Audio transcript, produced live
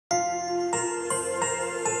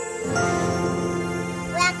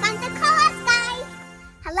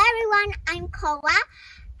everyone, I'm Koa.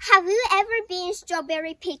 Have you ever been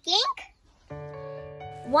strawberry picking?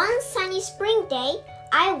 One sunny spring day,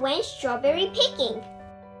 I went strawberry picking.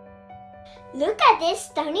 Look at this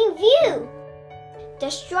stunning view. The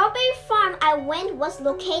strawberry farm I went was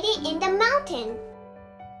located in the mountain.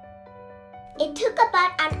 It took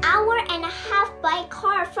about an hour and a half by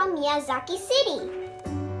car from Miyazaki City.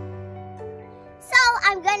 So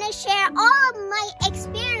I'm gonna share all my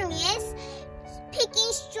experience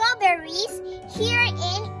picking strawberries here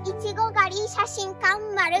in Ichigoari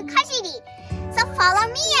Shashinkan Marukajiri. So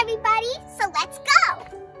follow me, everybody. So let's go.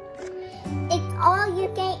 It's all you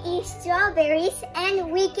can eat strawberries,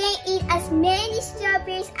 and we can eat as many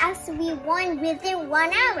strawberries as we want within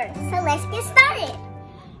 1 hour. So let's get started.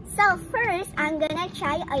 So first, I'm gonna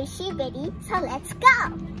try Ichigoari. So let's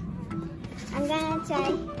go. I'm gonna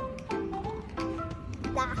try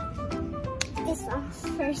this one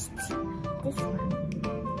first. This one.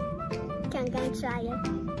 Okay, I'm gonna try it.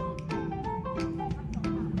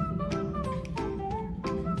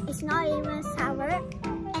 It's not even sour,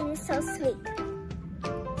 and it's so sweet.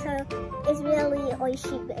 So it's really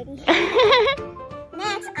Ichigoari.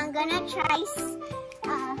 Next, I'm gonna try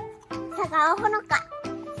Sagao Honoka.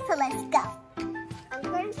 So let's go. I'm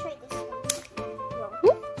gonna try this one.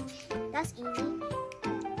 Whoa. That's easy.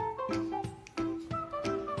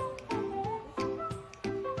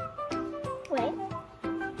 Wait.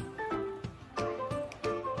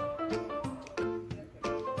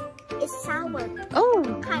 It's sour. Oh.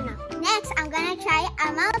 Kinda. Next, I'm gonna try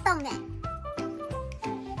amalgame.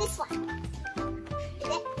 This one. Is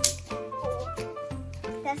it? Oh.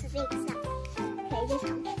 That's a big sound. Okay, this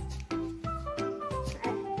one.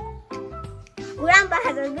 Grandpa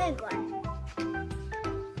has a big one.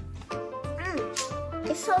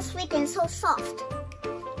 It's so sweet and so soft.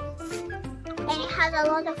 And it has a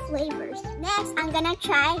lot of flavors. Next, I'm gonna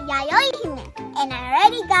try Yayoi Hime. And I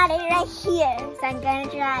already got it right here. So I'm gonna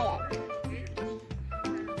try it.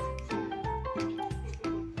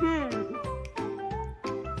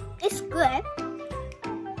 It's good.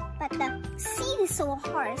 But the seed is so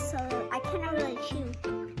hard, so I cannot really chew.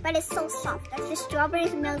 But it's so soft. The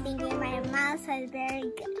strawberries melting in my mouth, so it's very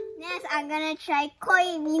good. Next, I'm gonna try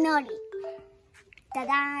Koi Minori.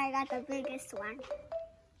 Ta-da! I got the biggest one.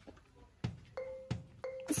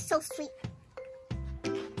 It's so sweet.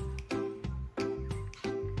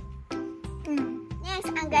 Next,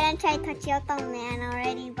 I'm gonna try Tochiotome, and I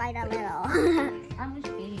already bite a little. How much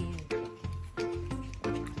baby?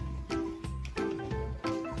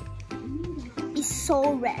 It's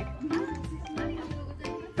so red.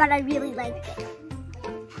 But I really like it.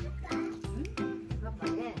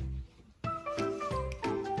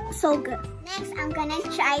 So good. Next, I'm gonna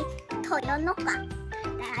try Toyonoka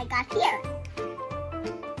that I got here.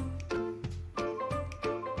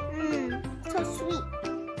 So sweet.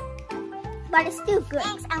 But it's still good.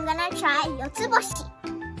 Next, I'm gonna try Yotsuboshi.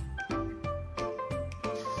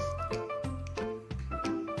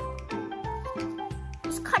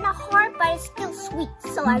 It's kind of hard, but it's still sweet.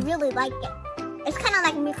 So I really like it. It's kind of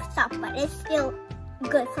like mixed up, but it's still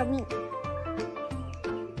good for me.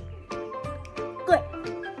 Good.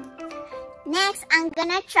 Next, I'm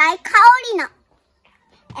gonna try Kaorino.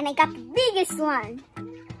 And I got the biggest one.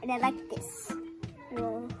 And I like this.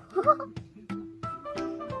 Whoa.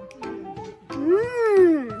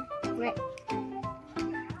 Great.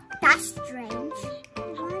 That's strange.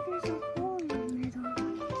 Why there's a hole in the middle?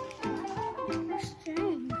 That's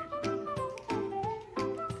strange.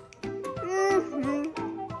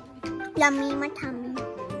 Yummy in my tummy.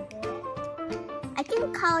 I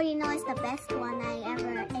think Kaorino is the best one I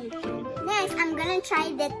ever ate. Next, I'm gonna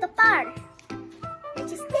try Detto Par,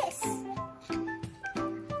 which is this.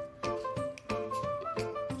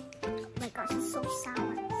 Oh my gosh, it's so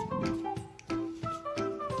sour.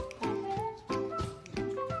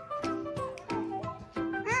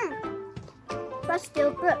 But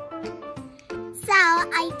still good. So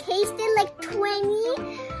I tasted like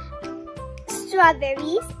 20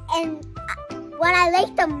 strawberries, and what I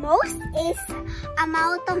like the most is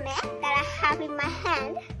amalgame that I have in my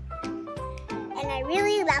hand, and I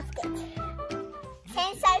really loved it.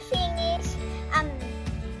 Since I finished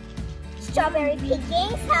strawberry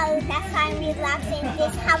picking, so that's why I'm relaxing in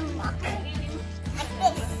this hammock, like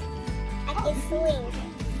this, like this swing.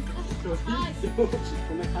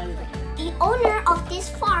 The owner of this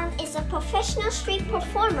farm is a professional street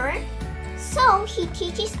performer, so he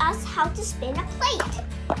teaches us how to spin a plate.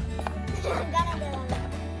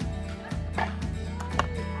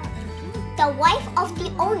 The wife of the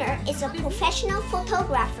owner is a professional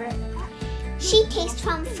photographer. She takes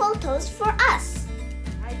some photos for us.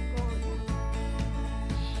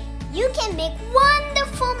 you can make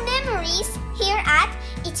wonderful memories here at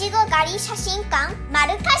Ichigoari Shashinkan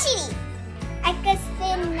Marukajiri. I could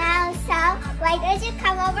spin now, so why don't you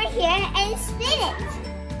come over here and spin it?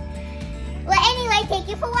 Well, anyway, thank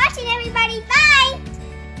you for watching,